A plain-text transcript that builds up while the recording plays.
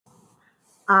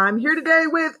I'm here today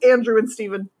with Andrew and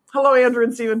Steven. Hello, Andrew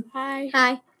and Steven. Hi.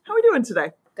 Hi. How are we doing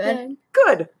today? Good.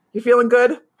 Good. You feeling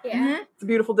good? Yeah. It's a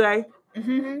beautiful day.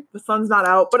 Mm-hmm. The sun's not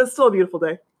out, but it's still a beautiful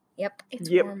day. Yep. It's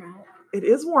Yep. warm out. It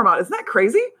is warm out. Isn't that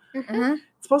crazy? Uh-huh.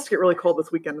 It's supposed to get really cold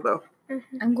this weekend, though.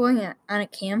 I'm going on a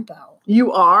camp out.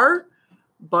 You are?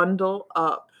 Bundle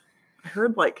up. I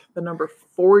heard the number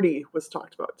 40 was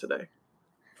talked about today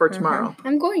for tomorrow.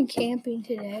 I'm going camping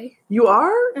today. You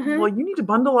are? Uh-huh. Well, you need to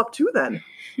bundle up too then.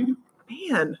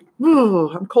 Man,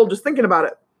 I'm cold just thinking about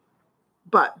it.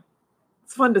 But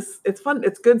it's fun.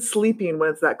 It's good sleeping when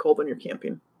it's that cold when you're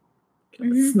camping.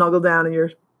 You can snuggle down in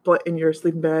your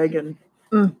sleeping bag, and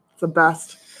it's the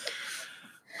best.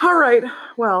 All right.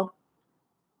 Well,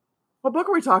 what book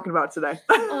are we talking about today?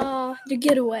 The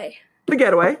Getaway. The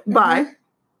Getaway by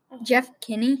Jeff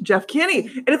Kinney. Jeff Kinney.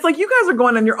 And it's like you guys are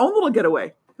going on your own little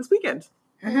getaway this weekend.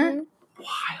 Uh-huh.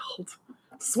 Wild.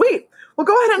 Sweet. Well,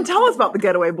 go ahead and tell us about The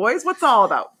Getaway, boys. What's it all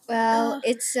about? Well,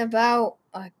 it's about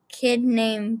a kid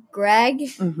named Greg,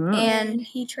 Mm-hmm. and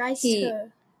he tries he-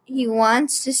 to. he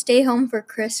wants to stay home for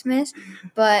Christmas,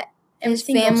 but his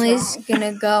Everything goes family's wrong.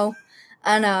 gonna go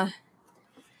on a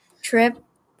trip,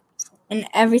 and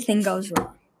everything goes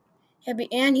wrong.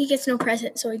 And he gets no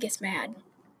present, so he gets mad.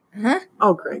 Uh-huh.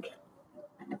 Oh, Greg.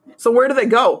 So where do they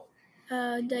go?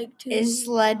 Like to.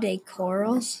 Isla de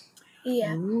Corals.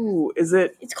 Yeah. Ooh, is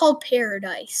it It's called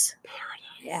Paradise.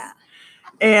 Yeah.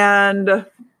 and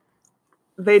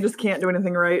they just can't do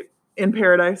anything right in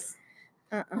paradise?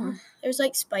 Uh-uh. There's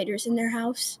spiders in their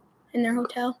house, in their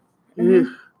hotel. Mhm.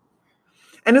 Ugh.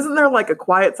 And isn't there a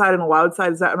quiet side and a loud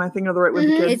side? Am I thinking of the right with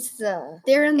the kids? It's the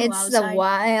They're on the loud the side.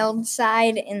 wild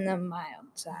side and the mild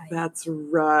side. That's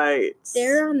right.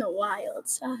 They're on the wild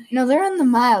side. No, they're on the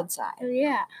mild side. Oh,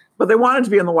 yeah. But they wanted to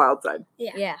be on the wild side.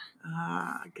 Yeah,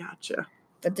 Ah, gotcha.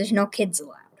 but there's no kids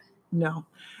allowed. No.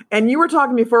 And you were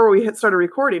talking before we started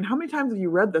recording. How many times have you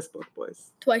read this book,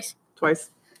 boys? Twice. Twice?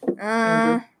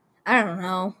 I don't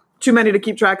know. Too many to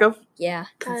keep track of? Yeah,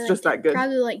 It's just that good.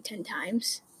 Probably 10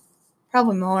 times.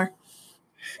 probably more.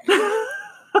 Why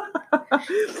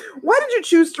did you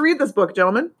choose to read this book,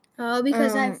 gentlemen?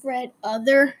 Because I've read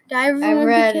other Diary of a I Wimpy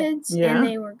read- Kids, Yeah. and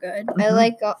they were good. I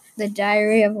like the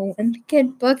Diary of a Wimpy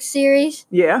Kid book series.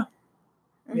 Yeah.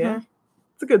 Uh-huh. Yeah.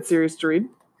 It's a good series to read.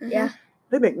 Yeah,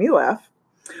 They make me laugh.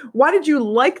 Why did you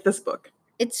like this book?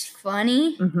 it's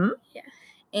funny Mm-hmm.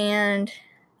 and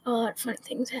A lot of fun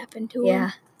things happen to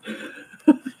yeah.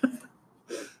 him.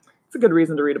 It's a good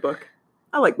reason to read a book.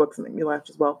 I like books that make me laugh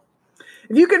as well.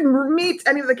 If you could meet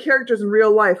any of the characters in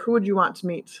real life, who would you want to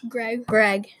meet? Greg.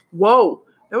 Greg. Whoa,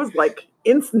 that was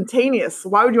instantaneous.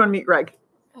 Why would you want to meet Greg?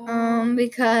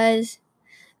 Because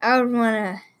I would want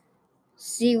to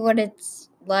see what it's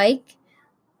like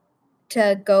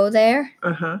to go there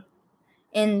Uh-huh.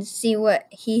 and see what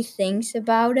he thinks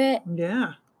about it.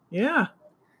 Yeah. Yeah.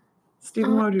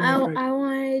 Stephen, why would you meet Greg? I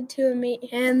wanted to meet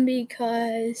him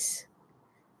because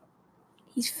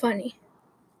he's funny.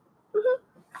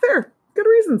 Fair. Good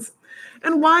reasons.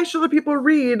 And why should the people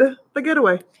read The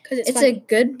Getaway? Because It's funny. a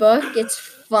good book. It's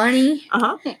funny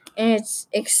Uh-huh. and it's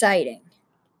exciting.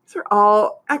 These are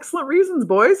all excellent reasons,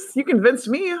 boys. You convinced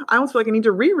me. I almost feel like I need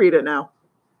to reread it now.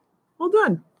 Well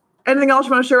done. Anything else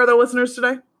you want to share with our listeners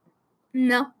today?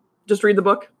 No. Just read the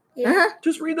book. Yeah. Uh-huh.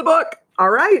 Just read the book.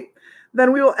 All right.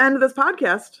 Then we will end this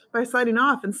podcast by signing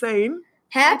off and saying,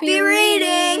 Happy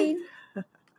reading!